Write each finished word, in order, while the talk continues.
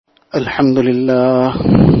الحمد لله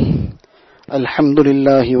الحمد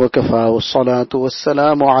لله وكفى والصلاة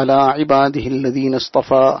والسلام على عباده الذين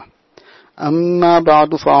اصطفى أما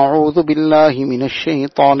بعد فأعوذ بالله من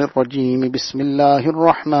الشيطان الرجيم بسم الله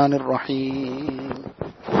الرحمن الرحيم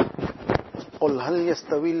قل هل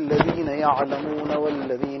يستوي الذين يعلمون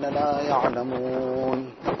والذين لا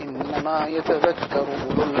يعلمون إنما يتذكر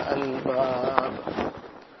أولو الألباب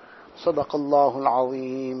صدق الله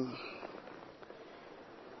العظيم.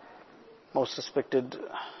 Most respected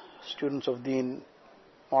students of Deen,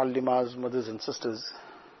 Muallimas, mothers and sisters,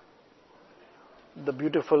 the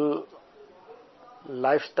beautiful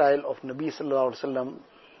lifestyle of Nabi Sallallahu Alaihi Wasallam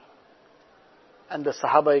and the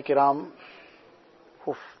Sahaba-i-Kiram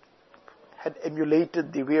who had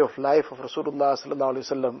emulated the way of life of Rasulullah Sallallahu Alaihi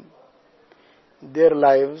Wasallam, their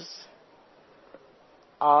lives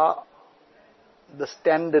are the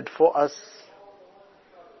standard for us.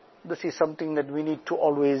 This is something that we need to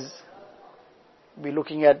always be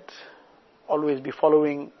looking at, always be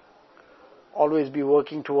following, always be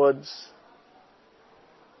working towards.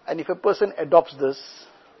 And if a person adopts this,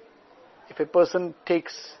 if a person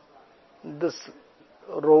takes this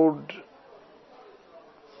road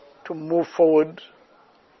to move forward,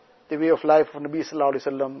 the way of life of Nabi Sallallahu Alaihi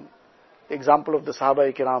Wasallam, the example of the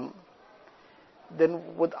Sahaba-i-Kiram,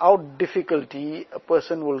 then without difficulty a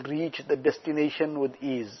person will reach the destination with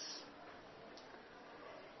ease.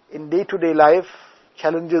 In day-to-day life,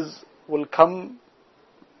 challenges will come.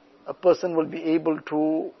 A person will be able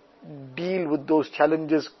to deal with those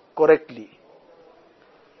challenges correctly.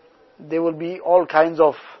 There will be all kinds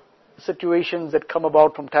of situations that come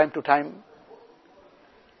about from time to time.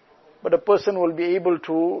 But a person will be able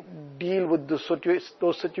to deal with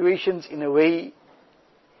those situations in a way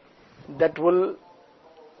that will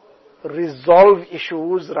resolve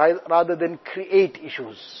issues rather than create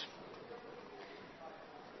issues.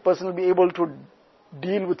 Person will be able to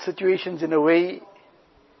deal with situations in a way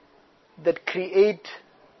that create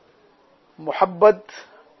muhabbat,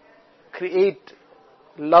 create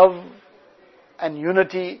love and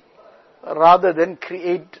unity, rather than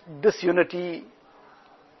create disunity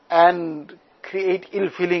and create ill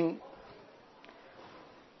feeling.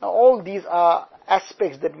 Now all these are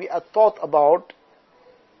aspects that we are taught about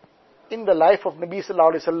in the life of Nabi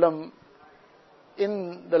Sallallahu Alaihi Wasallam,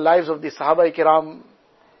 in the lives of the Sahaba-i-Kiram,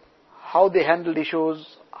 how they handled issues,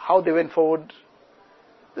 how they went forward.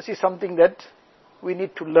 This is something that we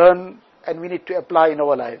need to learn and we need to apply in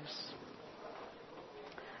our lives.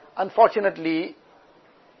 Unfortunately,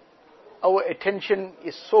 our attention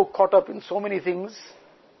is so caught up in so many things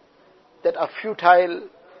that are futile,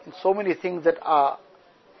 in so many things that are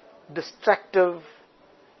distractive,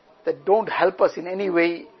 that don't help us in any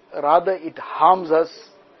way, rather it harms us.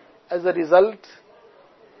 As a result,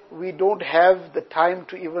 we don't have the time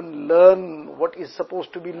to even learn what is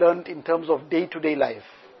supposed to be learned in terms of day-to-day life.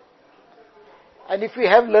 And if we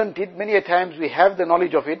have learned it, many a times we have the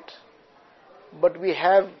knowledge of it, but we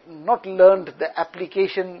have not learned the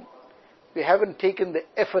application. We haven't taken the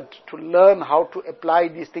effort to learn how to apply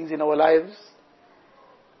these things in our lives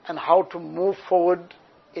and how to move forward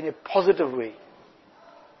in a positive way.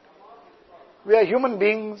 We are human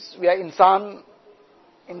beings, we are insan.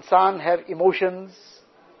 Insan have emotions,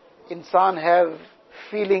 insan have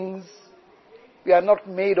feelings. We are not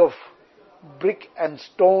made of brick and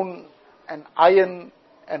stone and iron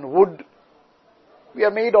and wood. We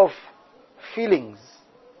are made of feelings.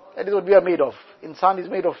 That is what we are made of. Insan is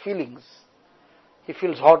made of feelings. He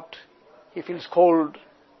feels hot, he feels cold,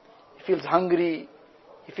 he feels hungry,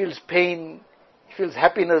 he feels pain, he feels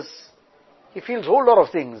happiness, he feels a whole lot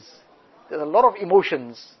of things. There's a lot of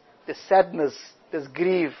emotions. There's sadness, there's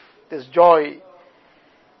grief, there's joy,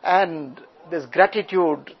 and there's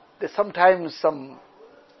gratitude. There's sometimes some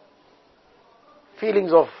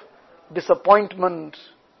feelings of disappointment.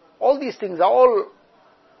 All these things are all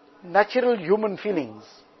natural human feelings.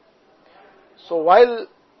 So while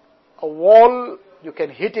a wall, you can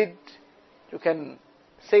hit it, you can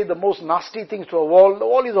say the most nasty things to a wall, the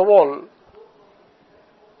wall is a wall.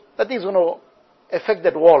 Nothing is going to affect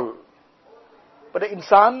that wall. But an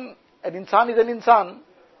insan is an insan.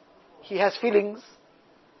 He has feelings.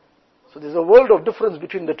 So there's a world of difference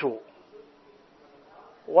between the two.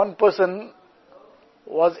 One person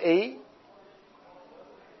was a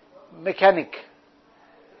mechanic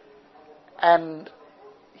and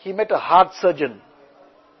he met a heart surgeon.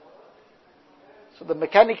 So the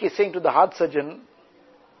mechanic is saying to the heart surgeon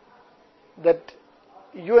that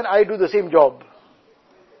you and I do the same job.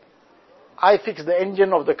 I fix the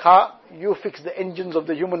engine of the car, you fix the engines of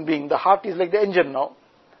the human being. The heart is like the engine now.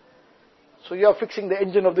 So you are fixing the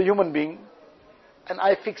engine of the human being, and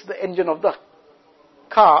I fix the engine of the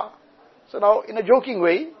car. So now, in a joking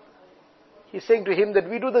way, he's saying to him that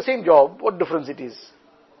we do the same job, what difference it is.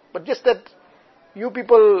 But just that you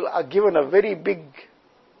people are given a very big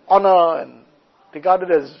honor and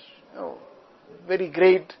regarded as very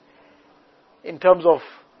great in terms of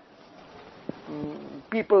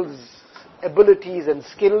people's abilities and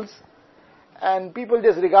skills, and people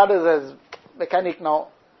just regard us as mechanic now.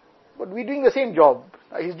 But we're doing the same job.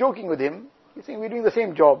 He's joking with him. He's saying we're doing the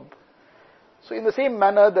same job. So in the same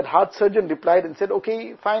manner, that heart surgeon replied and said,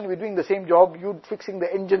 okay, fine, we're doing the same job. You're fixing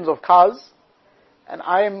the engines of cars, and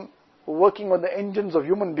I am working on the engines of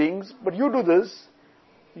human beings. But you do this.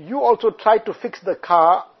 You also try to fix the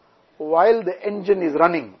car while the engine is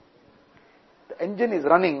running. The engine is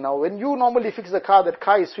running. Now, when you normally fix the car, that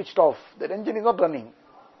car is switched off. That engine is not running.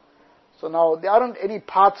 So now, there aren't any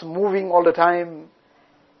parts moving all the time,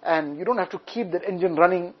 and you don't have to keep that engine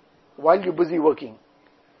running while you're busy working.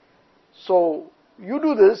 So, you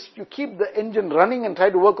do this, you keep the engine running and try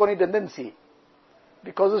to work on it and then see.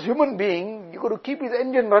 Because as a human being, you've got to keep his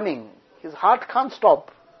engine running. His heart can't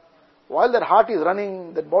stop. While that heart is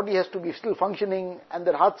running, that body has to be still functioning, and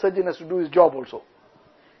that heart surgeon has to do his job also.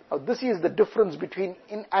 Now this is the difference between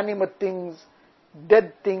inanimate things,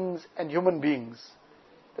 dead things, and human beings.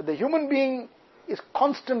 That the human being is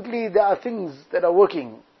constantly, there are things that are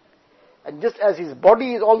working. And just as his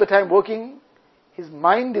body is all the time working, his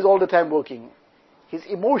mind is all the time working. His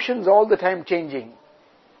emotions are all the time changing.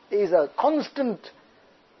 There is a constant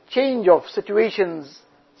change of situations,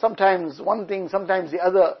 sometimes one thing, sometimes the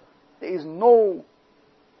other. There is no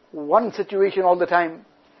one situation all the time.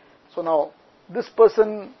 So now, this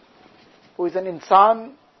person who is an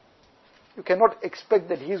insan, you cannot expect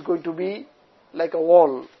that he is going to be like a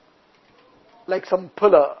wall, like some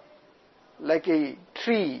pillar, like a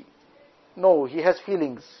tree. No, he has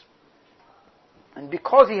feelings. And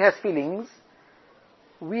because he has feelings,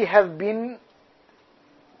 we have been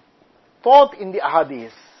taught in the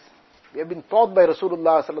ahadith, we have been taught by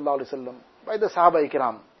Rasulullah sallallahu alaihi wasallam, by the Sahaba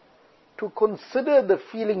Ikram, to consider the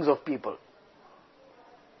feelings of people.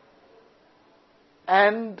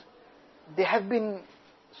 And there have been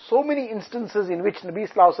so many instances in which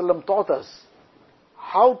Nabi sallallahu alaihi wasallam taught us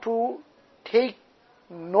how to take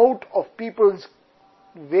note of people's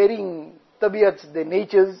varying tabiyats, their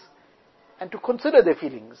natures, and to consider their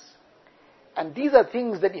feelings. And these are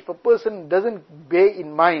things that if a person doesn't bear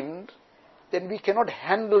in mind, then we cannot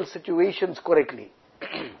handle situations correctly.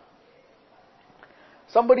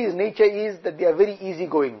 Somebody's nature is that they are very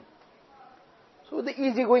easygoing. So the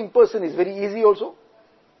easygoing person is very easy also.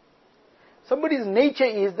 Somebody's nature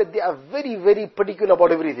is that they are very, very particular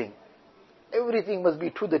about everything. Everything must be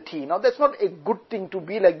to the T. Now that's not a good thing to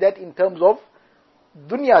be like that in terms of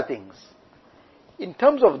dunya things. In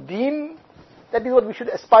terms of deen, that is what we should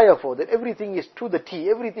aspire for, that everything is to the T,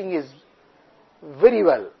 everything is very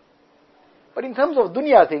well. But in terms of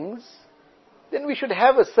dunya things, then we should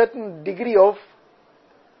have a certain degree of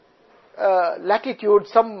latitude,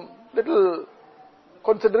 some little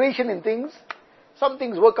consideration in things. Some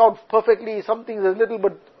things work out perfectly, some things a little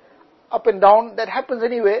bit up and down. That happens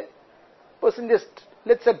anyway. Person just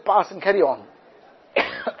lets that pass and carry on.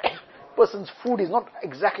 Person's food is not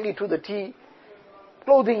exactly to the T.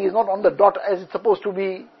 Clothing is not on the dot as it's supposed to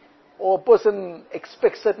be. Or a person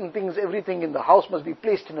expects certain things, everything in the house must be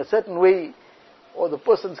placed in a certain way. Or the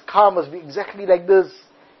person's car must be exactly like this.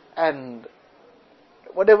 And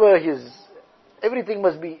whatever everything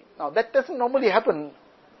must be. Now that doesn't normally happen.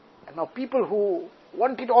 And now people who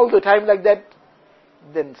want it all the time like that,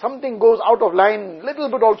 then something goes out of line, little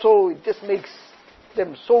bit also, it just makes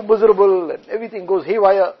them so miserable and everything goes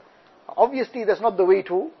haywire. Obviously that's not the way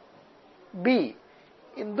to be.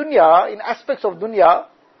 In dunya, in aspects of dunya,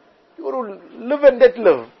 you got to live and let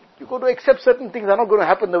live. You got to accept certain things are not going to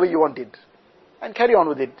happen the way you want it. And carry on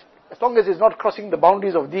with it. As long as it's not crossing the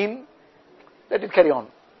boundaries of deen, let it carry on.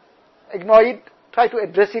 Ignore it, try to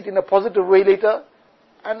address it in a positive way later,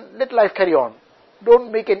 and let life carry on.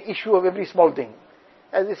 Don't make an issue of every small thing.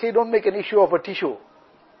 As they say, don't make an issue of a tissue.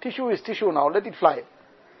 Tissue is tissue now, let it fly.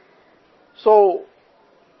 So,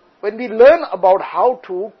 when we learn about how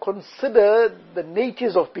to consider the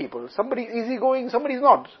natures of people, somebody is easygoing, somebody is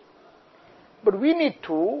not. But we need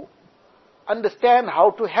to understand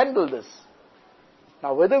how to handle this.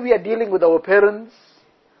 Now, whether we are dealing with our parents,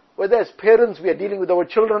 whether as parents we are dealing with our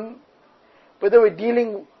children, whether we're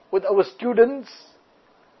dealing with our students,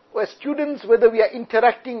 or as students, whether we are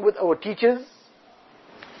interacting with our teachers,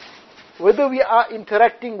 whether we are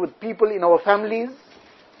interacting with people in our families,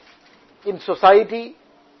 in society,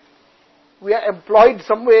 we are employed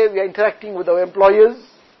somewhere, we are interacting with our employers.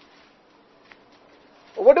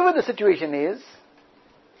 Whatever the situation is,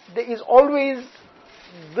 there is always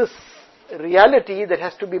this reality that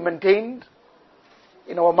has to be maintained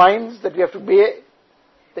in our minds, that we have to bear,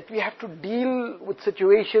 that we have to deal with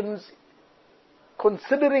situations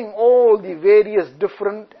considering all the various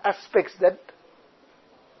different aspects that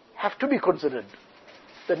have to be considered.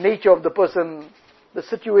 The nature of the person, the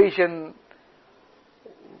situation,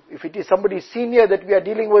 if it is somebody senior that we are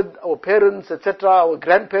dealing with, our parents, etc., our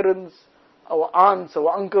grandparents, our aunts,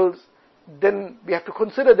 our uncles, then we have to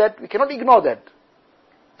consider that. We cannot ignore that.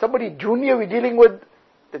 Somebody junior we're dealing with,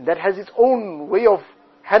 then that has its own way of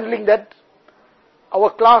handling that.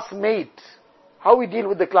 Our classmate, how we deal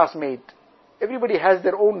with the classmate. Everybody has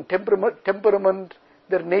their own temperament,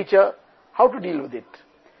 their nature, how to deal with it.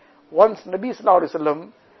 Once Nabi Sallallahu Alaihi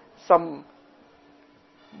Wasallam, some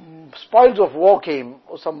spoils of war came,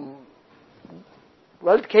 or some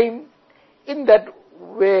wealth came, in that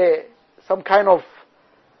were some kind of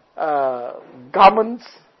garments,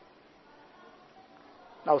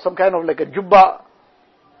 now some kind of like a jubba.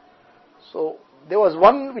 So there was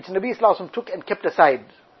one which Nabi Sallallahu Alaihi Wasallam took and kept aside.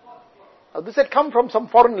 Now this had come from some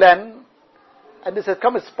foreign land, and this had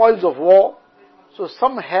come as spoils of war. So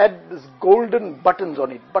some had this golden buttons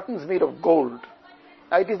on it, buttons made of gold.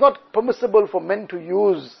 Now it is not permissible for men to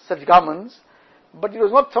use such garments, but it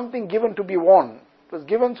was not something given to be worn. It was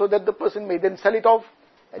given so that the person may then sell it off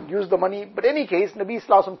and use the money. But in any case, Nabi Sallallahu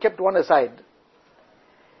Alaihi Wasallam kept one aside.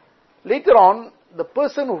 Later on, the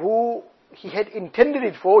person who he had intended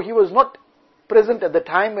it for, he was not present at the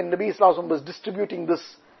time when Nabi Sallallahu Alaihi Wasallam was distributing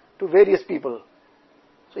this to various people.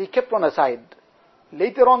 So he kept one aside.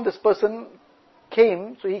 Later on, this person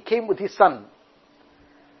came, so he came with his son.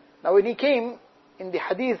 Now when he came, in the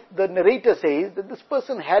hadith, the narrator says that this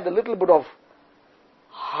person had a little bit of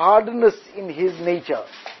hardness in his nature.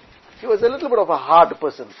 He was a little bit of a hard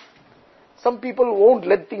person. Some people won't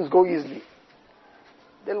let things go easily.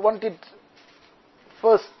 They'll want it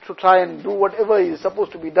first to try and do whatever is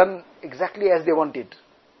supposed to be done exactly as they want it.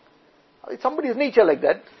 It's somebody's nature like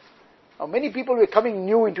that. Now many people were coming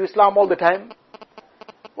new into Islam all the time.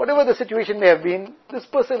 Whatever the situation may have been, this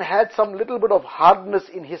person had some little bit of hardness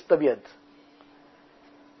in his tabiyat.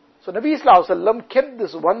 So Nabi Sallallahu Alaihi Wasallam kept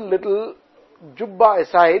this one little jubba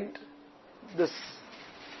aside, this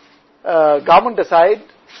garment aside,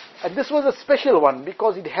 and this was a special one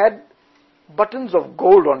because it had buttons of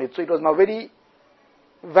gold on it, so it was now very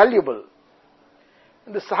valuable.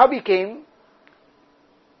 And the Sahabi came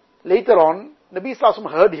later on. Nabi Sallallahu Alaihi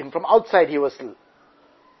Wasallam heard him from outside. He was still.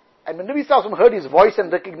 And when Nabi Sallallahu Alaihi Wasallam heard his voice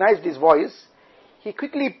and recognized his voice, he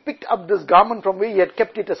quickly picked up this garment from where he had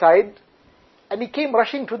kept it aside, and he came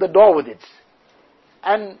rushing to the door with it.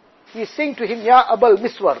 And he is saying to him, Ya Abul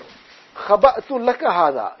Miswar, khaba'tu laka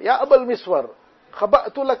hadha. Ya Abul Miswar,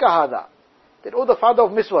 khaba'tu laka hadha. That, oh, the father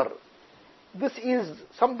of Miswar, this is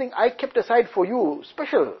something I kept aside for you,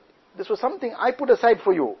 special. This was something I put aside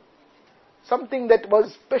for you. Something that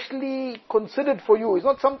was specially considered for you. It's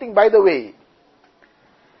not something by the way.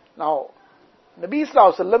 Now, Nabi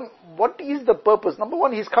Sallallahu Alaihi Wasallam, what is the purpose? Number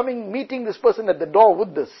one, he's coming, meeting this person at the door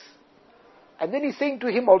with this. And then he's saying to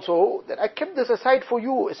him also, that I kept this aside for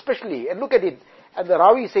you especially. And look at it. And the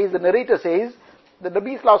Rawi says, the narrator says, that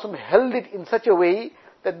Nabi Sallallahu Alaihi Wasallam held it in such a way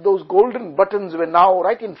that those golden buttons were now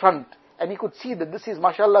right in front. And he could see that this is,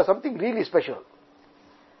 mashallah, something really special.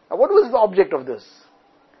 Now what was the object of this?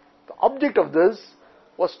 The object of this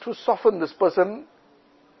was to soften this person,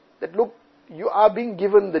 that look, you are being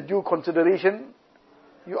given the due consideration.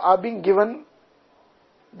 You are being given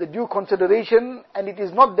the due consideration, and it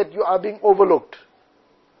is not that you are being overlooked.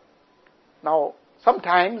 Now,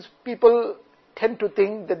 sometimes people tend to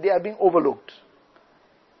think that they are being overlooked.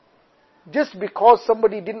 Just because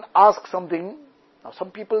somebody didn't ask something, now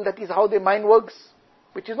some people, that is how their mind works,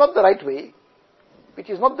 which is not the right way, which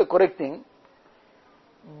is not the correct thing.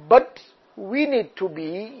 But we need to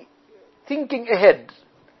be thinking ahead,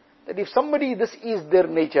 that if somebody, this is their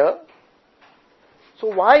nature,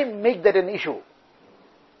 so why make that an issue?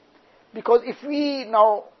 Because if we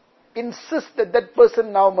now insist that that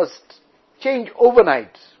person now must change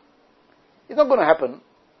overnight, it's not going to happen.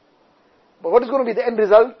 But what is going to be the end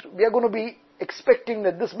result? We are going to be expecting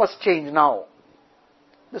that this must change now.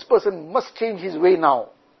 This person must change his way now.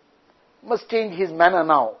 Must change his manner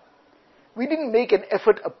now. We didn't make an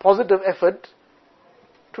effort, a positive effort,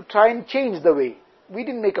 to try and change the way. We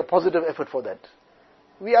didn't make a positive effort for that.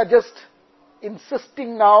 We are just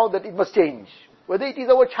insisting now that it must change. Whether it is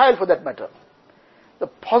our child for that matter. The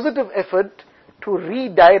positive effort to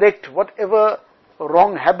redirect whatever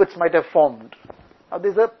wrong habits might have formed. Now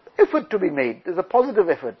there's an effort to be made. There's a positive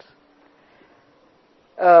effort.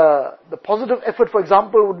 The positive effort, for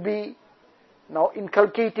example, would be now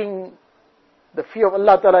inculcating the fear of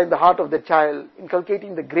Allah Ta'ala in the heart of the child,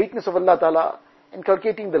 inculcating the greatness of Allah Ta'ala,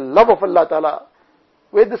 inculcating the love of Allah Ta'ala.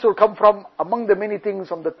 Where this will come from, among the many things,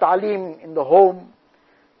 from the ta'aleem in the home,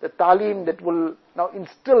 the ta'aleem that will now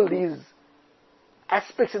instill these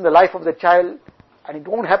aspects in the life of the child, and it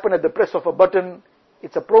won't happen at the press of a button.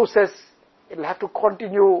 It's a process. It'll have to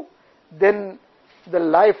continue. Then the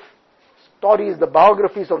life stories, the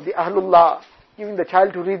biographies of the Ahlullah, giving the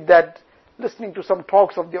child to read that, listening to some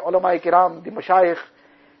talks of the ulama kiram, the mashayikh,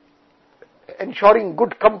 ensuring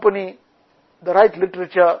good company, the right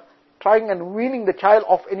literature, trying and weaning the child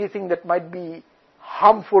off anything that might be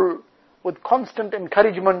harmful, with constant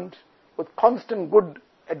encouragement, with constant good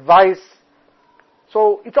advice.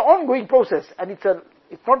 So it's an ongoing process, and it's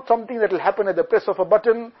not something that will happen at the press of a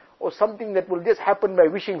button, or something that will just happen by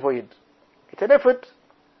wishing for it. It's an effort.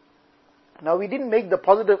 Now, we didn't make the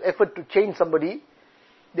positive effort to change somebody,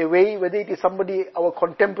 the way, whether it is somebody, our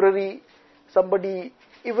contemporary, somebody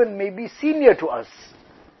even maybe senior to us.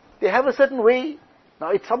 They have a certain way. Now,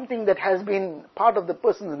 it's something that has been part of the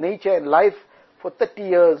person's nature and life for 30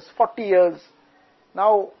 years, 40 years.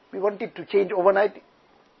 Now, we want it to change overnight.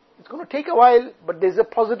 It's going to take a while, but there's a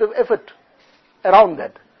positive effort around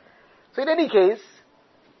that. So in any case,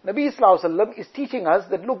 Nabi Sallallahu Alaihi Wasallam is teaching us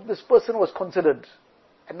that, look, this person was considered.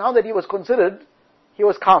 And now that he was considered, he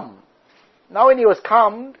was calm. Now when he was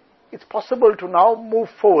calmed, it's possible to now move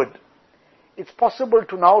forward. It's possible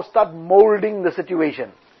to now start molding the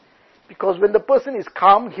situation. Because when the person is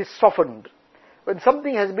calm, he's softened. When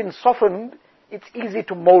something has been softened, it's easy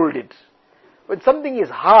to mold it. When something is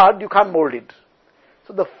hard, you can't mold it.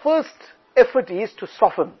 So the first effort is to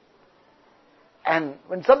soften. And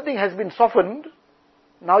when something has been softened,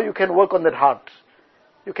 now you can work on that heart.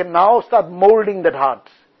 You can now start molding that heart.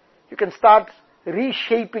 You can start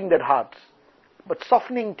reshaping that heart. But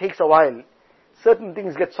softening takes a while. Certain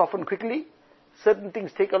things get softened quickly. Certain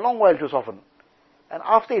things take a long while to soften. And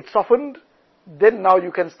after it's softened, then now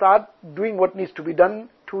you can start doing what needs to be done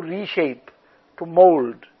to reshape, to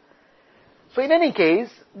mold. So in any case,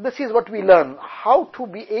 this is what we learn. How to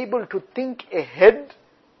be able to think ahead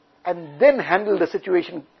and then handle the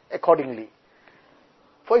situation accordingly.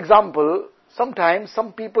 For example, sometimes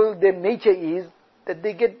some people, their nature is that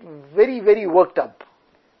they get very, very worked up.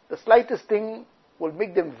 The slightest thing will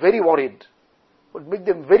make them very worried, will make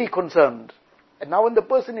them very concerned. And now when the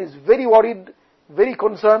person is very worried, very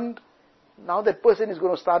concerned, now that person is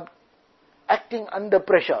going to start acting under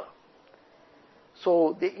pressure.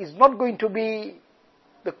 So there is not going to be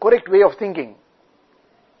the correct way of thinking.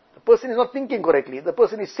 The person is not thinking correctly. The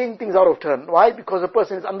person is saying things out of turn. Why? Because the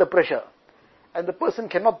person is under pressure. And the person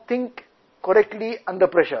cannot think correctly under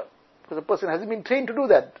pressure. Because the person hasn't been trained to do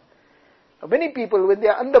that. Now, many people, when they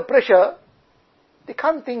are under pressure, they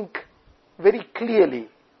can't think very clearly.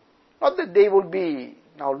 Not that they will be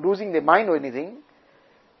now losing their mind or anything,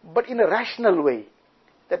 but in a rational way.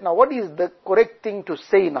 That now what is the correct thing to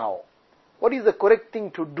say now? What is the correct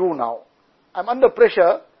thing to do now? I'm under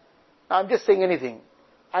pressure, now I'm just saying anything.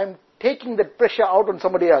 I'm taking that pressure out on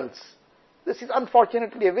somebody else. This is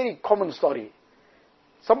unfortunately a very common story.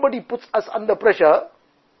 Somebody puts us under pressure,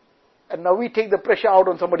 and now we take the pressure out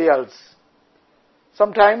on somebody else.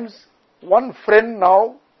 Sometimes, one friend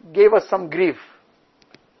now gave us some grief.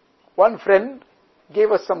 One friend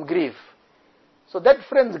gave us some grief. So that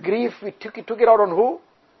friend's grief, we took it out on who?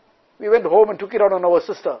 We went home and took it out on our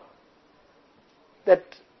sister. That,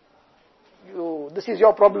 this is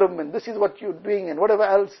your problem, and this is what you're doing, and whatever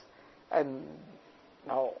else. And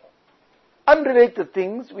now, unrelated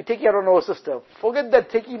things, we take it out on our sister. Forget that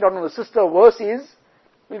taking it out on the sister. Worse is,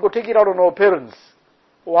 we go take it out on our parents.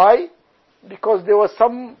 Why? Because there was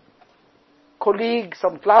some colleague,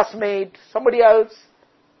 some classmate, somebody else,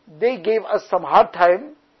 they gave us some hard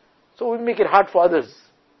time, so we make it hard for others.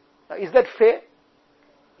 Now, is that fair?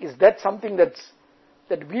 Is that something that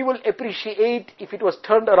we will appreciate if it was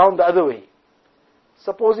turned around the other way?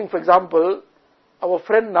 Supposing, for example, our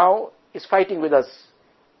friend now is fighting with us.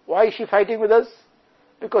 Why is she fighting with us?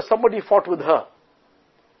 Because somebody fought with her.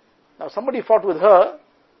 Now somebody fought with her,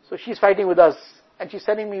 so she's fighting with us. And she's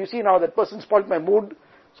telling me, you see now that person spoiled my mood,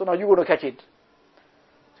 so now you're going to catch it.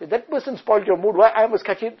 So that person spoiled your mood, why I must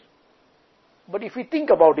catch it? But if we think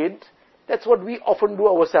about it, that's what we often do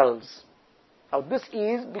ourselves. Now this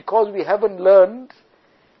is because we haven't learned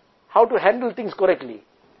how to handle things correctly.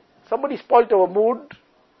 Somebody spoiled our mood,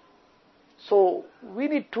 so we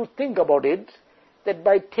need to think about it, that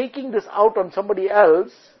by taking this out on somebody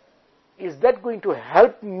else, is that going to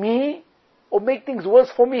help me or make things worse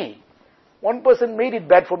for me? One person made it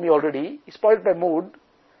bad for me already, he spoiled my mood,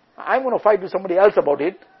 I'm going to fight with somebody else about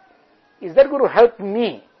it. Is that going to help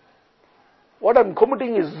me? What I'm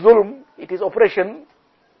committing is zulm, it is oppression.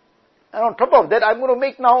 And on top of that, I'm going to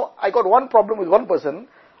make now, I got one problem with one person,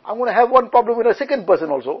 I'm going to have one problem with a second person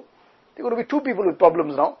also. There are going to be two people with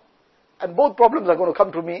problems now. And both problems are going to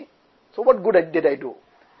come to me. So what good did I do?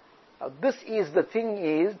 Now this is the thing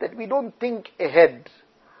is that we don't think ahead.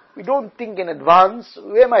 We don't think in advance.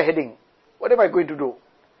 Where am I heading? What am I going to do?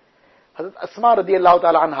 Hazrat Asma radiallahu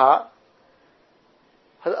ta'ala anha,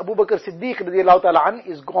 Hazrat Abu Bakr Siddiq radiallahu ta'ala an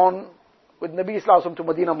is gone with Nabi Sallallahu Alaihi Wasallam to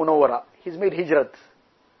Medina Munawwara. He's made hijrat.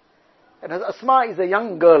 And Hazrat Asma is a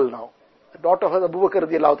young girl now. The daughter of Hazrat Abu Bakr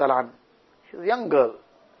radiallahu ta'ala an. She's a young girl.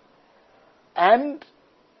 And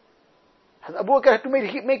Hazrat Abu Bakr had to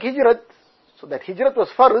make hijrat. So that hijrat was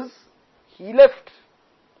farz. He left.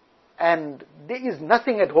 And there is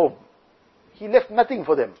nothing at home. He left nothing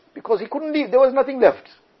for them. Because he couldn't leave. There was nothing left.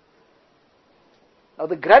 Now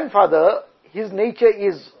the grandfather, his nature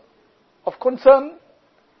is of concern.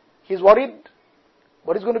 He's worried.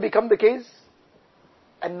 What is going to become the case?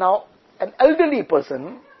 And now, an elderly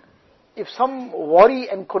person, if some worry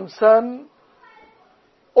and concern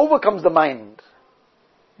overcomes the mind,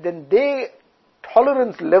 then their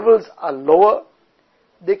tolerance levels are lower.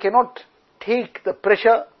 They cannot take the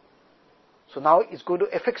pressure. So now it's going to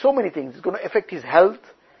affect so many things. It's going to affect his health.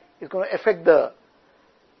 It's going to affect the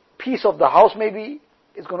peace of the house maybe.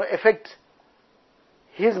 It's going to affect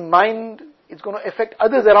his mind. It's going to affect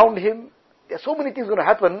others around him. There are so many things going to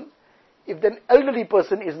happen if an elderly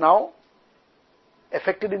person is now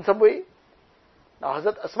affected in some way. Now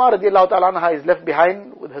Hazrat Asma radiallahu ta'ala anha is left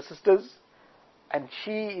behind with her sisters, and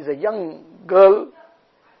she is a young girl,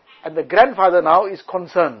 and the grandfather now is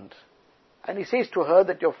concerned. And he says to her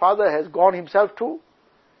that your father has gone himself too,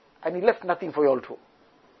 and he left nothing for you all too.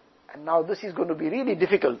 And now this is going to be really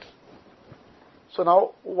difficult. So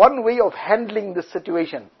now, one way of handling this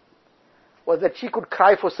situation was that she could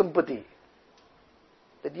cry for sympathy.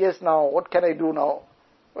 That yes, now, what can I do now?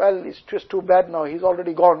 Well, it's just too bad now, he's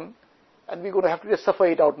already gone, and we're going to have to just suffer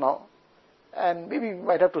it out now. And maybe we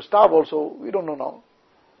might have to starve also, we don't know now.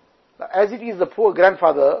 Now, as it is, the poor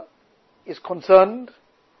grandfather is concerned.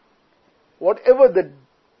 Whatever the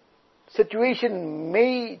situation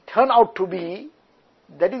may turn out to be,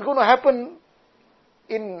 that is going to happen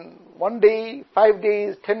in 1 day, 5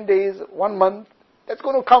 days, 10 days, 1 month. That's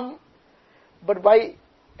going to come. But by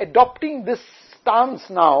adopting this stance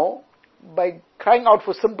now, by crying out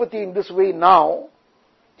for sympathy in this way now,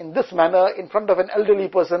 in this manner, in front of an elderly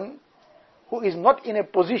person who is not in a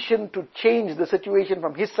position to change the situation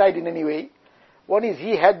from his side in any way. One is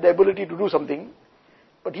he had the ability to do something,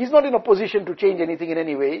 but he's not in a position to change anything in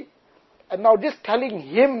any way. And now just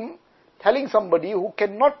telling somebody who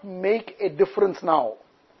cannot make a difference now,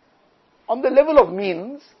 on the level of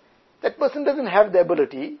means, that person doesn't have the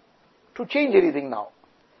ability to change anything now.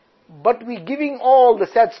 But we're giving all the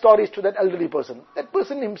sad stories to that elderly person. That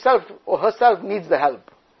person himself or herself needs the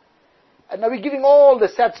help. And now we're giving all the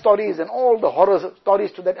sad stories and all the horror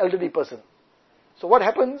stories to that elderly person. So what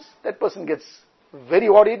happens? That person gets very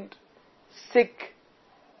worried, sick,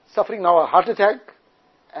 suffering now a heart attack,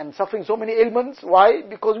 and suffering so many ailments. Why?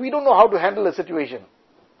 Because we don't know how to handle the situation.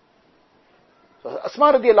 So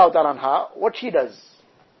Asma radiallahu ta'ala anha, what she does?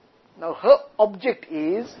 Now her object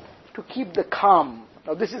is to keep the calm.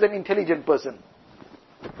 Now this is an intelligent person.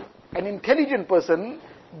 An intelligent person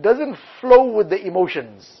doesn't flow with the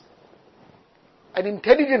emotions. An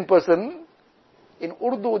intelligent person, in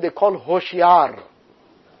Urdu they call hoshyar.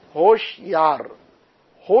 Hoshyar.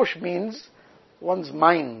 Hosh means one's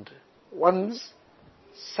mind, one's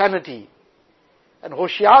sanity. And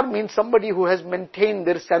hoshyar means somebody who has maintained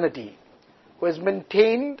their sanity, who has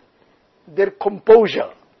maintained their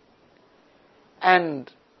composure.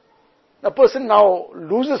 And a person now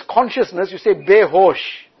loses consciousness, you say behosh.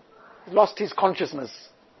 He's lost his consciousness.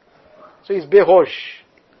 So he's behosh.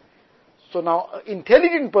 So now, an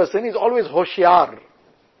intelligent person is always hoshyar.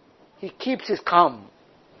 He keeps his calm.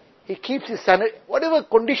 He keeps his sanity. Whatever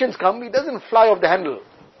conditions come, he doesn't fly off the handle.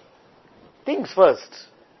 Thinks first.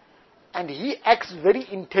 And he acts very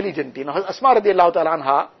intelligently. Now, Asma radiallahu ta'ala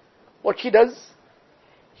anha, what she does,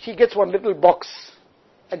 she gets one little box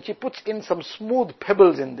and she puts in some smooth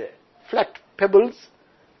pebbles in there. Flat pebbles,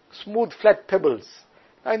 smooth flat pebbles.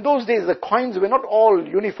 Now in those days the coins were not all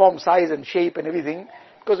uniform size and shape and everything,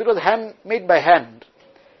 because it was made by hand.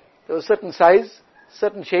 There was certain size,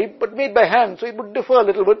 certain shape, but made by hand, so it would differ a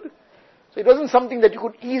little bit. So it wasn't something that you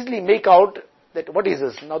could easily make out that what is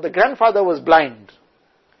this. Now the grandfather was blind.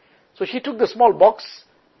 So she took the small box,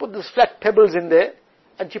 put these flat pebbles in there,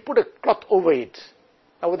 and she put a cloth over it.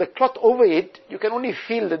 Now with the cloth over it, you can only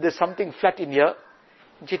feel that there's something flat in here.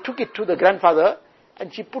 And she took it to the grandfather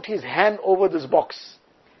and she put his hand over this box.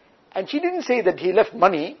 And she didn't say that he left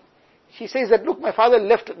money. She says that, look, my father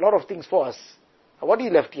left a lot of things for us. What he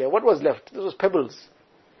left here? What was left? This was pebbles.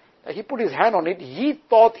 He put his hand on it. He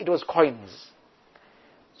thought it was coins.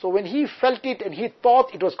 So when he felt it and he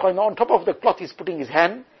thought it was coin, on top of the cloth he's putting his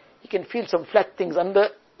hand, he can feel some flat things under,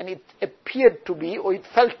 and it appeared to be, or it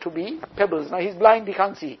felt to be, pebbles. Now he's blind, he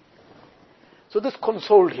can't see. So this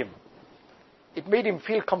consoled him. It made him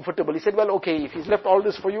feel comfortable. He said, well, okay, if he's left all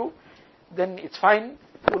this for you, then it's fine.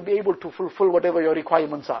 You'll be able to fulfill whatever your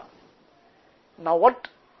requirements are. Now what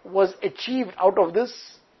was achieved out of this?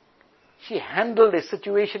 She handled a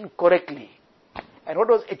situation correctly. And what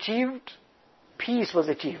was achieved? Peace was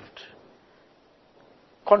achieved.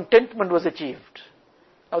 Contentment was achieved.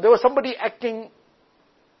 Now there was somebody acting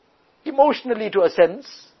emotionally to a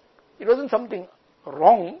sense. It wasn't something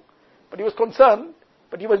wrong, but he was concerned,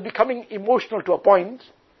 but he was becoming emotional to a point,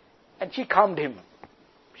 and she calmed him.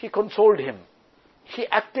 She consoled him. She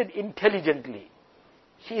acted intelligently.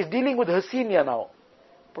 She is dealing with her senior now.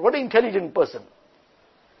 But what an intelligent person.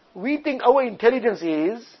 We think our intelligence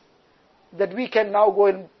is that we can now go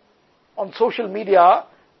in on social media,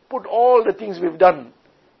 put all the things we've done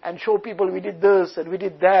and show people we did this and we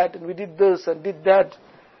did that and we did this and did that,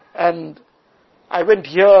 and I went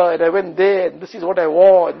here and I went there and this is what I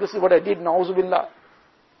wore and this is what I did, na'uzubillah.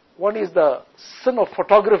 One is the sin of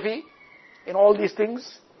photography in all these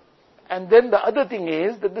things, and then the other thing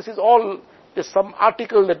is that this is all, there's some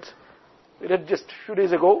article that we read just a few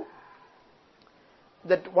days ago,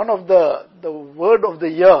 that one of the word of the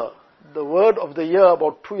year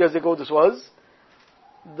about 2 years ago, this was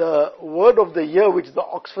the word of the year which the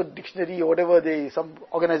Oxford Dictionary or whatever, some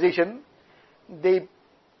organization, they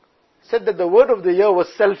said that the word of the year was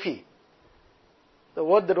selfie. The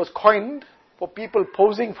word that was coined for people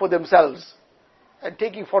posing for themselves and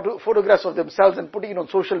taking photographs of themselves and putting it on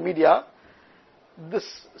social media.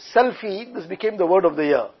 This selfie, this became the word of the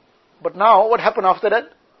year. But now, what happened after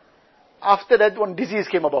that? After that, one disease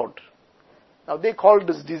came about. Now they called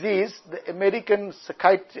this disease the American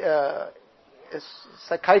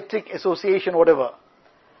Psychiatric Association, whatever.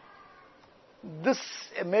 This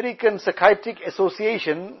American Psychiatric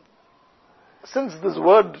Association, since this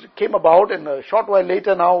word came about, and a short while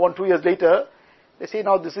later now, 1-2 years later, they say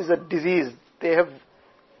now this is a disease. They have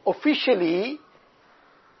officially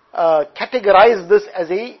categorized this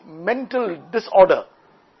as a mental disorder.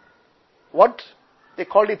 What? They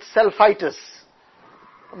called it selfitis.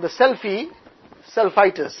 From the selfie,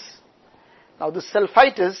 selfitis. Now the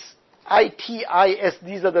selfitis, I-T-I-S,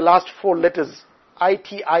 these are the last 4 letters.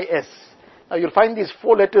 I-T-I-S. Now you'll find these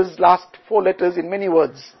last 4 letters in many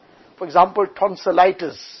words. For example,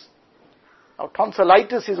 tonsillitis. Now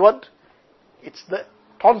tonsillitis is what? It's the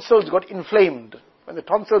tonsils got inflamed. When the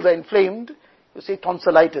tonsils are inflamed, you say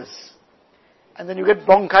tonsillitis. And then you get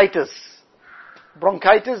bronchitis.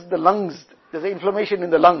 Bronchitis, the lungs, there's an inflammation in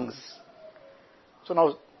the lungs. So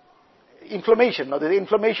now, inflammation. Now there's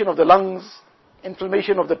inflammation of the lungs,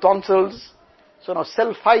 inflammation of the tonsils. So now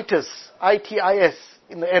selfitis, I-T-I-S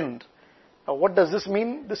in the end. Now what does this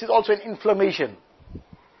mean? This is also an inflammation.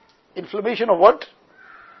 Inflammation of what?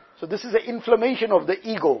 So this is an inflammation of the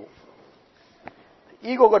ego. The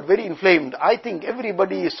ego got very inflamed. I think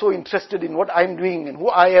everybody is so interested in what I'm doing and who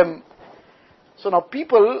I am. So now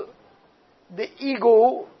people, the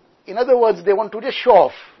ego, in other words, they want to just show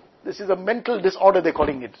off. This is a mental disorder, they're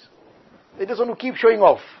calling it. They just want to keep showing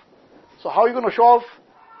off. So how are you going to show off?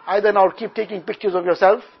 Either now keep taking pictures of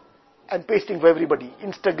yourself and pasting for everybody.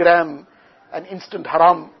 Instagram and instant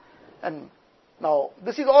haram. And now,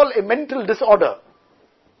 this is all a mental disorder.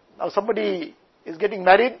 Now somebody is getting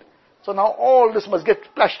married, so now all this must get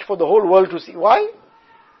flashed for the whole world to see. Why?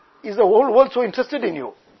 Is the whole world so interested in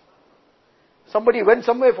you? Somebody went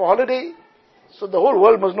somewhere for holiday, so the whole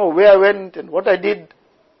world must know where I went and what I did.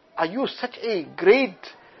 Are you such a great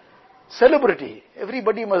celebrity?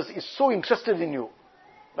 Everybody is so interested in you.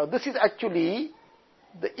 Now this is actually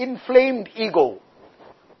the inflamed ego.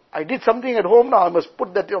 I did something at home, now I must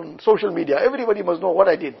put that on social media. Everybody must know what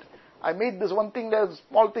I did. I made this one thing, there's a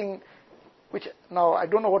small thing, which now I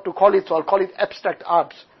don't know what to call it, so I'll call it abstract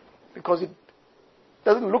art, because it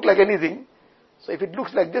doesn't look like anything. So if it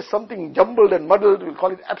looks like this, something jumbled and muddled, we'll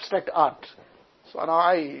call it abstract art. So now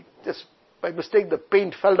I just, by mistake, the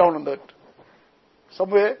paint fell down on that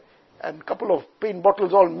somewhere, and a couple of paint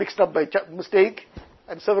bottles all mixed up by mistake,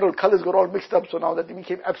 and several colors got all mixed up, so now that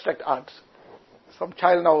became abstract art. Some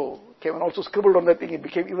child now came and also scribbled on that thing, it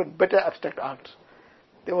became even better abstract art.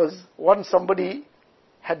 There was once somebody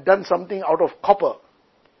had done something out of copper.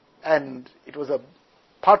 and it was a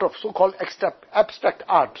part of so-called abstract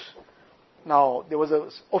art. Now, there was an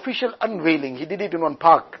official unveiling. He did it in one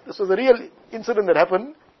park. This was a real incident that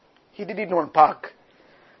happened. He did it in one park.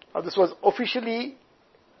 Now, this was officially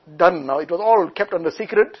done. Now, it was all kept under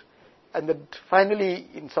secret, and then finally,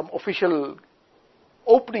 in some official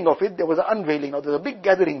opening of it, there was an unveiling. Now, there's a big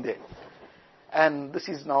gathering there. And this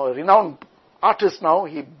is now a renowned artist now.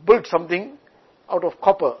 He built something out of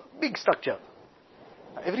copper, big structure.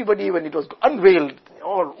 Everybody, when it was unveiled,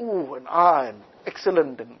 all ooh and ah and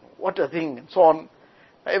excellent and what a thing and so on.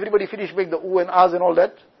 Everybody finished making the ooh and ahs and all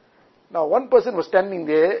that. Now, one person was standing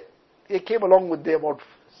there. They came along with their about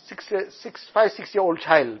 5-6-year-old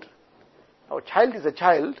child. Now, a child is a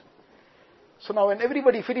child. So now, when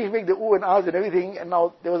everybody finished making the ooh and ahs and everything, and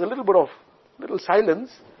now there was a little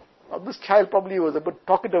silence. Now, this child probably was a bit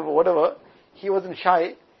talkative or whatever. He wasn't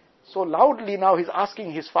shy. So loudly now he's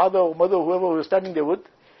asking his father or mother, whoever was standing there with,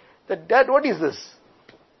 that, Dad, what is this?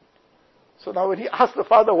 So now when he asked the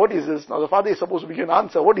father, what is this? Now the father is supposed to give an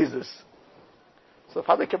answer, what is this? So the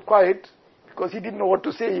father kept quiet because he didn't know what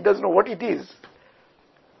to say. He doesn't know what it is.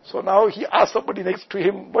 So now he asked somebody next to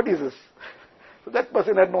him, what is this? So that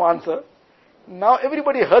person had no answer. Now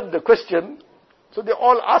everybody heard the question. So they're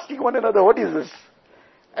all asking one another, what is this?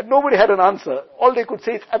 And nobody had an answer. All they could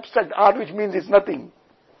say is abstract art, which means it's nothing.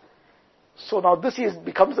 So now this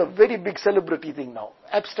becomes a very big celebrity thing now.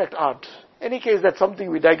 Abstract art. In any case, that's something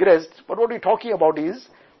we digressed. But what we're talking about is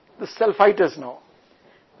the self-fighters now.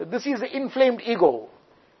 That this is the inflamed ego.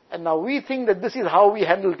 And now we think that this is how we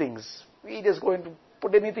handle things. We just going to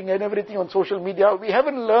put anything and everything on social media. We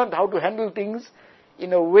haven't learned how to handle things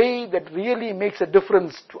in a way that really makes a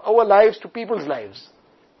difference to our lives, to people's lives,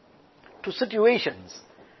 to situations.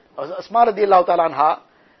 Asma radiallahu ta'ala anha,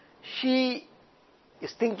 she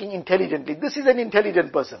is thinking intelligently. This is an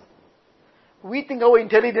intelligent person. We think our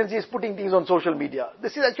intelligence is putting things on social media.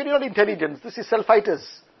 This is actually not intelligence. This is self-fighters.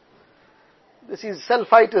 This is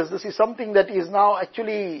self-fighters. This is something that is now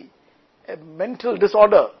actually a mental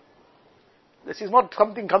disorder. This is not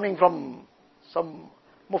something coming from some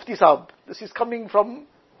Mufti Sahib. This is coming from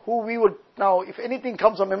who we would now, if anything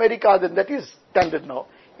comes from America, then that is standard now.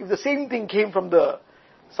 If the same thing came from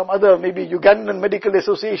some other, maybe Ugandan Medical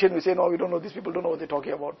Association, we say, no, we don't know, these people don't know what they're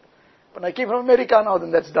talking about. But I came from America now,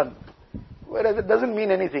 then that's done. Whereas it doesn't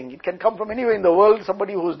mean anything. It can come from anywhere in the world,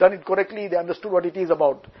 somebody who's done it correctly, they understood what it is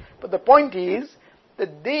about. But the point is,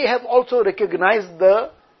 that they have also recognized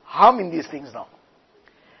the harm in these things now.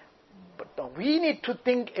 But now we need to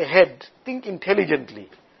think ahead, think intelligently.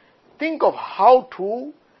 Think of how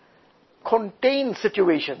to contain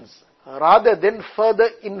situations, rather than further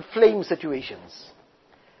inflame situations.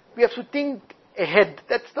 We have to think ahead.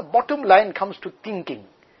 That's the bottom line comes to thinking.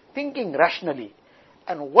 Thinking rationally.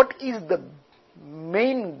 And what is the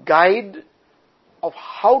main guide of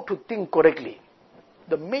how to think correctly?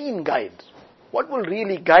 The main guide. What will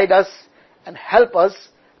really guide us and help us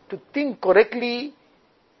to think correctly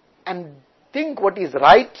and think what is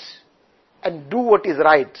right and do what is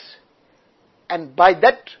right. And by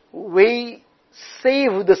that way,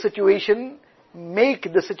 save the situation,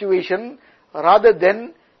 make the situation, rather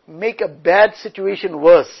than make a bad situation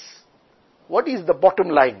worse. What is the bottom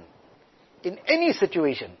line? In any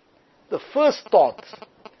situation, the first thought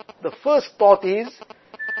is,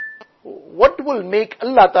 what will make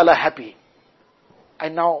Allah Ta'ala happy?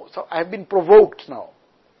 So I have been provoked now.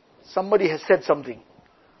 Somebody has said something.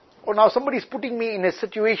 Or now somebody is putting me in a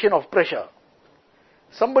situation of pressure.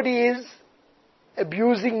 Somebody is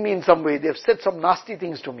abusing me in some way. They have said some nasty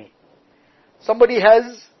things to me. Somebody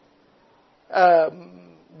has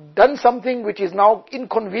done something which is now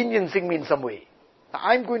inconveniencing me in some way.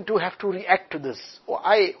 I'm going to have to react to this, or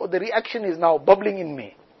the reaction is now bubbling in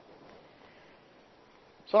me.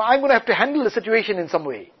 So I'm going to have to handle the situation in some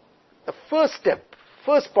way. The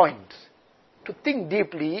first point, to think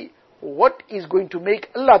deeply, what is going to make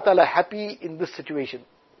Allah Ta'ala happy in this situation?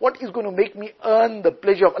 What is going to make me earn the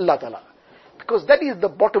pleasure of Allah Ta'ala? Because that is the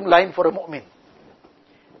bottom line for a mu'min.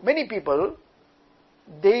 Many people,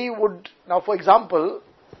 now for example,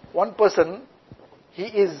 one person, he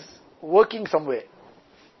is working somewhere,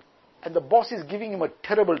 and the boss is giving him a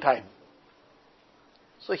terrible time.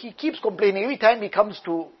 So he keeps complaining. Every time he comes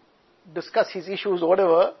to discuss his issues or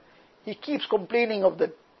whatever, he keeps complaining of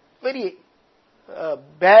the very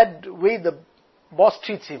bad way the boss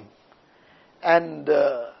treats him. And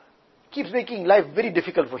keeps making life very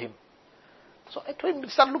difficult for him. So I told him,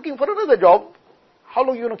 start looking for another job. How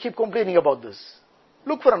long are you going to keep complaining about this?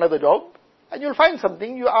 Look for another job, and you'll find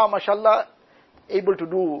something. You are, mashallah, able to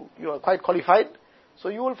do, you are quite qualified. So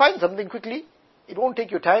you will find something quickly. It won't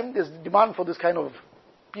take you time. There's demand for this kind of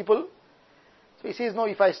people. So he says, no,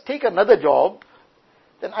 if I take another job,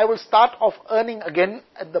 then I will start off earning again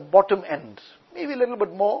at the bottom end. Maybe a little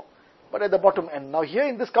bit more, but at the bottom end. Now here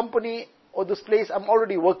in this company or this place, I'm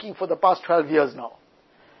already working for the past 12 years now.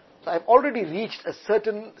 So I've already reached a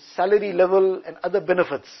certain salary level and other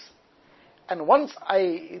benefits. And once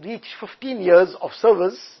I reach 15 years of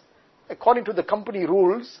service, according to the company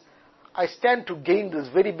rules, I stand to gain this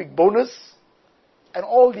very big bonus and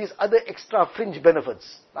all these other extra fringe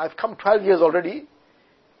benefits. I've come 12 years already,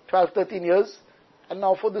 12, 13 years, and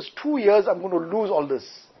now for this 2 years I'm going to lose all this.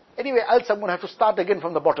 Anyway, else I'm going to have to start again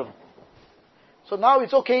from the bottom. So now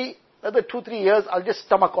it's okay, another 2, 3 years, I'll just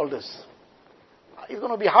stomach all this. It's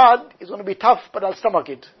going to be hard, it's going to be tough, but I'll stomach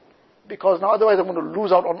it. Because now otherwise I'm going to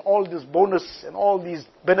lose out on all this bonus and all these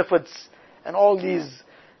benefits and all these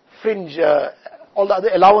fringe, all the other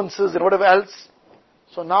allowances and whatever else.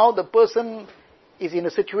 So now the person is in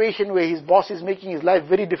a situation where his boss is making his life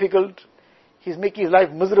very difficult. He's making his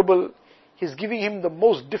life miserable. He's giving him the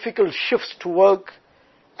most difficult shifts to work.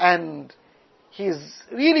 And he's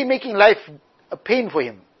really making life a pain for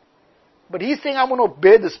him. But he's saying, I'm going to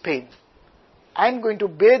bear this pain. I'm going to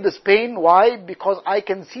bear this pain. Why? Because I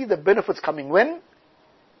can see the benefits coming. When?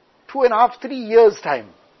 2.5, 3 years time.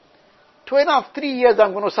 2.5, 3 years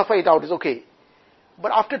I'm going to suffer it out. It's okay.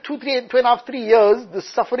 But after 2.5, 3 years,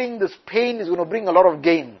 this suffering, this pain is going to bring a lot of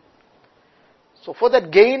gain. So for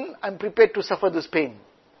that gain, I'm prepared to suffer this pain.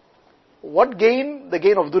 What gain? The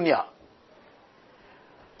gain of dunya.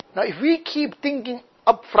 Now if we keep thinking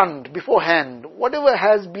up front, beforehand, whatever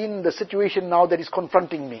has been the situation now that is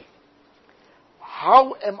confronting me,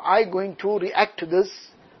 how am I going to react to this?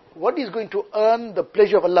 What is going to earn the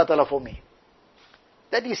pleasure of Allah Ta'ala for me?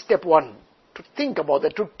 That is step one. To think about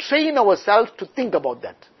that, to train ourselves to think about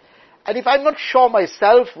that. And if I'm not sure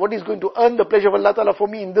myself what is going to earn the pleasure of Allah Ta'ala for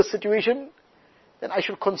me in this situation, then I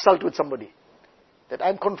should consult with somebody. That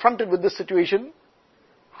I'm confronted with this situation,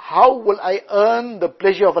 how will I earn the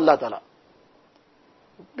pleasure of Allah Ta'ala?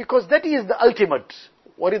 Because that is the ultimate.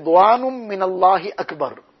 وَرِضْوَانٌ مِّنَ اللَّهِ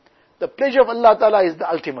أَكْبَرُ. The pleasure of Allah Ta'ala is the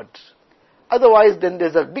ultimate. Otherwise then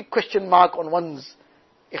there's a big question mark on one's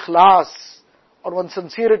ikhlas, on one's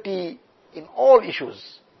sincerity, in all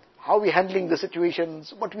issues. How we handling the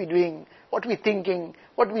situations, what we doing, what we thinking,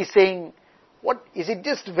 what we saying. What is it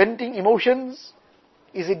just venting emotions?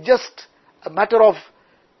 Is it just a matter of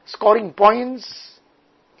scoring points?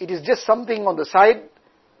 It is just something on the side?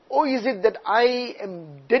 Or is it that I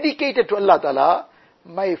am dedicated to Allah Ta'ala?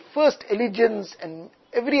 My first allegiance and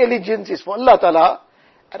every allegiance is for Allah Ta'ala,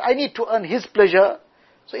 and I need to earn His pleasure.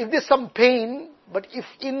 So if there's some pain, but if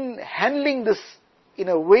in handling this in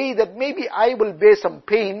a way that maybe I will bear some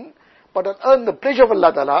pain, but I'll earn the pleasure of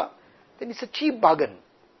Allah Ta'ala, then it's a cheap bargain.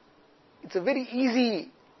 It's a very easy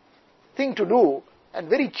thing to do, and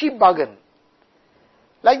very cheap bargain.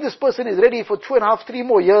 Like this person is ready for 2.5, 3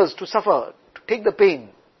 more years to suffer, to take the pain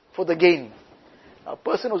for the gain. A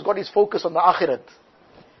person who's got his focus on the akhirat,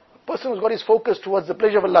 a person who's got his focus towards the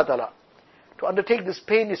pleasure of Allah Ta'ala, to undertake this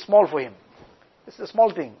pain is small for him. It's a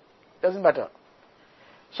small thing, doesn't matter.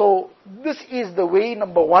 So this is the way,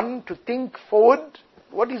 number one, to think forward,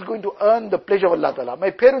 what is going to earn the pleasure of Allah Ta'ala.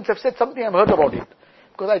 My parents have said something, I've heard about it,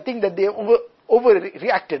 because I think that they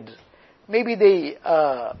overreacted. Maybe they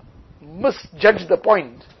misjudged the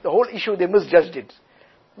point, the whole issue, they misjudged it.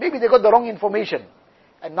 Maybe they got the wrong information,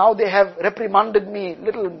 and now they have reprimanded me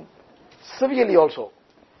little severely also.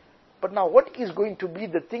 But now what is going to be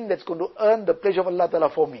the thing that's going to earn the pleasure of Allah Ta'ala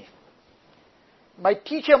for me? My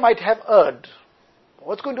teacher might have erred.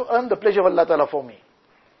 What's going to earn the pleasure of Allah Ta'ala for me?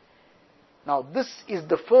 Now this is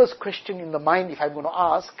the first question in the mind if I'm going to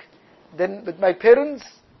ask. Then with my parents,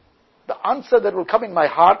 the answer that will come in my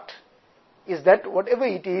heart is that whatever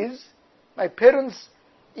it is, my parents,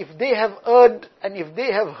 if they have erred and if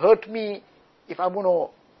they have hurt me, if I'm going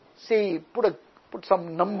to say, put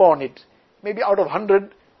some number on it, maybe out of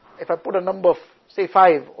 100, if I put a number of say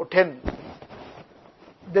 5 or 10,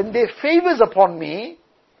 then their favors upon me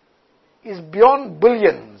is beyond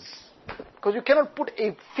billions. Because you cannot put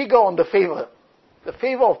a figure on the favor. The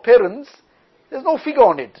favor of parents, there's no figure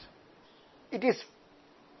on it. It is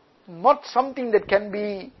not something that can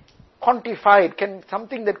be quantified,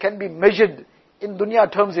 something that can be measured in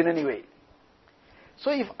dunya terms in any way.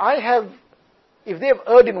 So if they have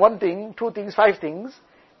erred in 1 thing, 2 things, 5 things,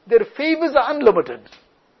 their favors are unlimited.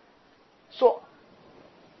 So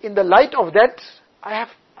in the light of that, I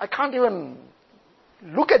can't even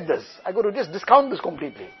look at this. I got to just discount this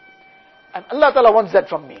completely. And Allah Ta'ala wants that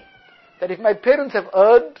from me. That if my parents have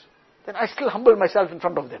erred, then I still humble myself in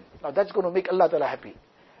front of them. Now that's going to make Allah Ta'ala happy.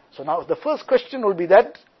 So now the first question will be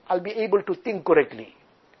that I'll be able to think correctly.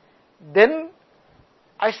 then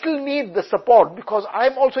I still need the support, because I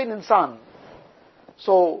am also an insan.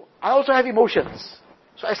 So I also have emotions.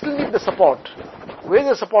 So I still need the support. Where is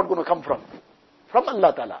the support going to come from? From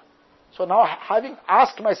Allah Ta'ala. So now, having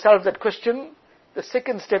asked myself that question, the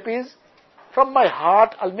second step is, from my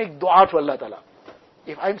heart, I'll make dua to Allah Ta'ala.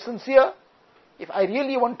 If I'm sincere, if I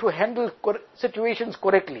really want to handle situations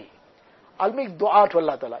correctly, I'll make dua to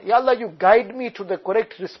Allah Ta'ala. Ya Allah, you guide me to the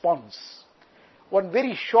correct response. One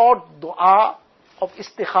very short dua of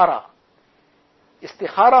istikhara.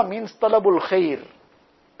 Istikhara means talabul khair.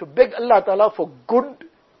 To beg Allah Ta'ala for good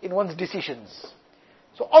in one's decisions.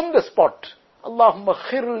 So on the spot, Allahumma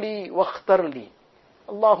khirli wakhtarli.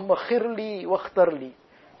 Allahumma khirli wakhtarli.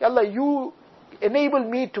 Ya Allah, you enable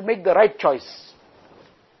me to make the right choice.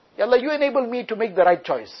 Ya Allah, you enable me to make the right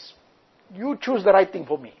choice. You choose the right thing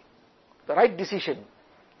for me. The right decision,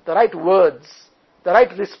 the right words, the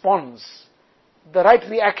right response, the right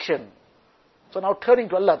reaction. So now turning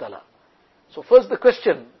to Allah Ta'ala. So first the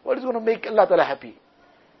question, what is going to make Allah Ta'ala happy?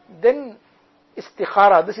 Then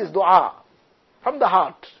istikhara, this is dua, from the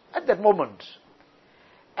heart, at that moment.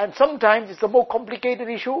 And sometimes it's a more complicated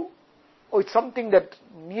issue, or it's something that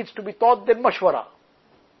needs to be taught, then mashwara.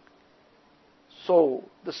 So,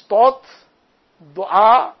 this thought,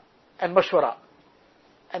 dua, and mashwara.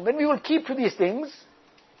 And when we will keep to these things,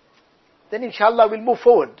 then inshallah we'll move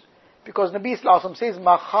forward. Because Nabi Sallallahu Alaihi Wasallam says,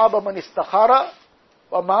 Ma khaba man istakhara,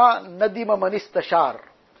 wa ma nadima man istashar.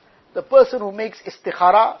 The person who makes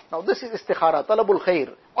istikhara, now this is istikhara, talabul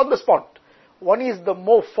khair, on the spot. One is the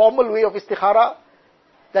more formal way of istikhara,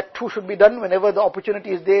 that too should be done whenever the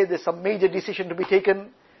opportunity is there, there's some major decision to be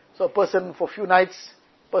taken. So a person for few nights,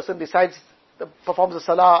 person decides, performs the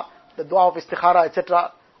salah, the dua of istikhara,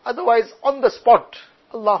 etc. Otherwise, on the spot,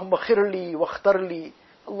 Allahumma khirli wakhtarli,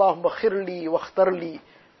 Allahumma khirli wakhtarli,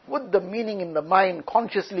 with the meaning in the mind,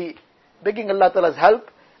 consciously begging Allah Ta'ala's help,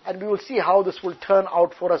 and we will see how this will turn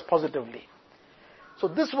out for us positively. So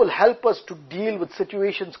this will help us to deal with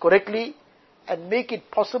situations correctly and make it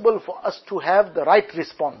possible for us to have the right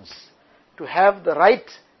response, to have the right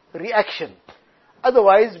reaction.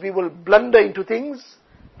 Otherwise, we will blunder into things,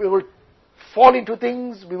 we will fall into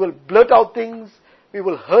things, we will blurt out things, we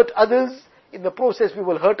will hurt others, in the process we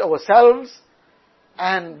will hurt ourselves,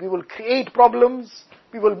 and we will create problems,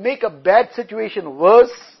 we will make a bad situation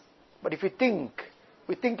worse. But if we think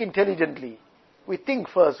intelligently, we think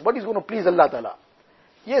first, what is going to please Allah Ta'ala?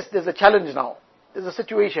 Yes, there's a challenge now, there's a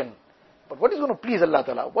situation, but what is going to please Allah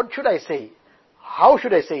Ta'ala? What should I say? How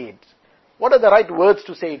should I say it? What are the right words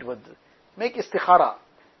to say it with? Make istikhara.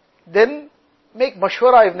 Then make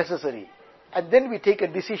mashwara if necessary. And then we take a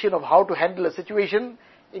decision of how to handle a situation.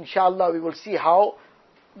 Inshallah, we will see how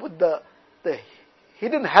with the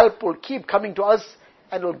hidden help will keep coming to us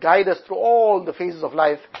and will guide us through all the phases of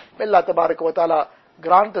life. May Allah Tabaraka wa Ta'ala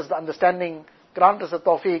grant us the understanding, grant us the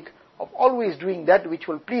tawfiq of always doing that which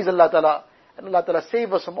will please Allah Ta'ala. And Allah Ta'ala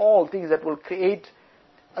save us from all things that will create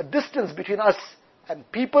a distance between us and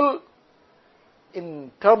people,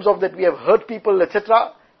 in terms of that we have hurt people,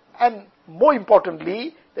 etc. And more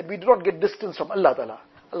importantly, that we do not get distance from Allah Ta'ala.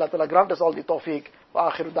 Allah Ta'ala grant us all the tawfiq.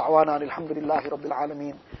 Wa akhiru da'wana alhamdulillahi rabbil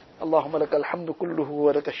alameen. Allahumma laka alhamdu kulluhu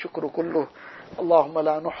wa laka shukru kulluhu. Allahumma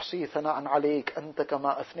la nuhsi thana'an alayk anta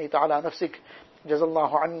kama athnayta ala nafsik.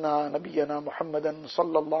 Jazallahu anna nabiyyana Muhammadan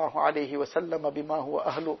sallallahu alayhi wa sallam bima huwa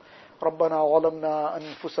ahlu. ربنا ظلمنا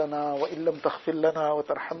أنفسنا وإن لم تغفر لنا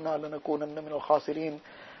وترحمنا لنكونن من الخاسرين.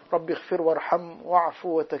 رب اغفر وارحم واعف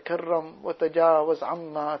وتكرم وتجاوز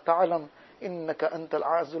عما تعلم إنك أنت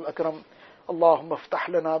الأعز الأكرم. اللهم افتح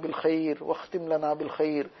لنا بالخير واختم لنا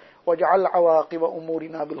بالخير واجعل عواقب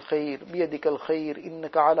أمورنا بالخير بيدك الخير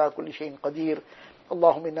إنك على كل شيء قدير.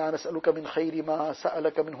 اللهم إنا نسألك من خير ما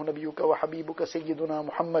سألك منه نبيك وحبيبك سيدنا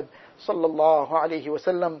محمد صلى الله عليه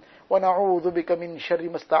وسلم ونعوذ بك من شر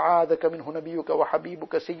ما استعاذك منه نبيك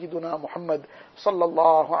وحبيبك سيدنا محمد صلى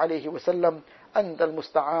الله عليه وسلم. أنت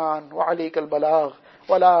المستعان وعليك البلاغ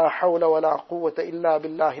ولا حول ولا قوة إلا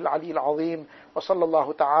بالله العلي العظيم. وصلى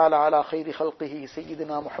الله تعالى على خير خلقه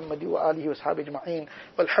سيدنا محمد وآله وأصحابه أجمعين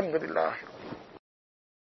والحمد لله.